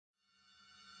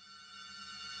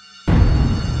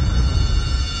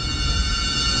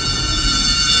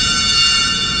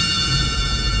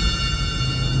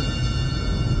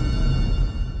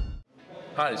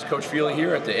not? It's Coach Feely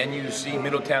here at the NUC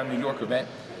Middletown, New York event,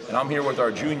 and I'm here with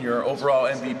our junior overall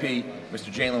MVP,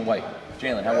 Mr. Jalon White.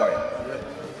 Jalon, how are you?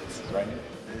 Right.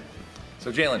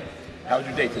 So Jalon, how was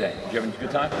your day today? Did you have a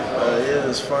good time? Yeah, it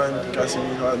was fun. Got to see a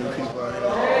lot of new people out here.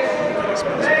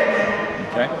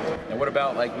 Okay. And what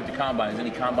about like with the combine? Is there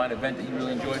any combine event that you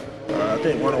really enjoyed? I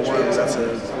think one-on-one got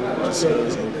to just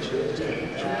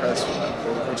impress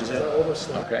what the coaches had.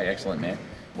 Okay, excellent, man.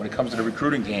 When it comes to the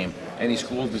recruiting game, any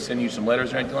schools to send you some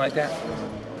letters or anything like that?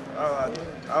 I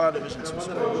like Division II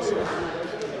schools.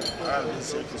 I've been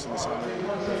Syracuse in the summer.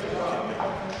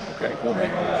 Okay, cool, man.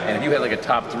 And if you had like a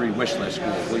top 3 wish list school,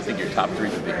 what do you think your top 3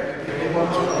 would be?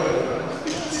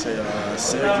 Say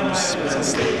Syracuse, Penn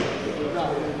State,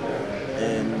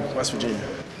 and West Virginia.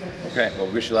 Okay, well,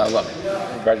 we wish you a lot of luck.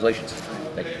 Congratulations.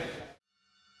 Thank you.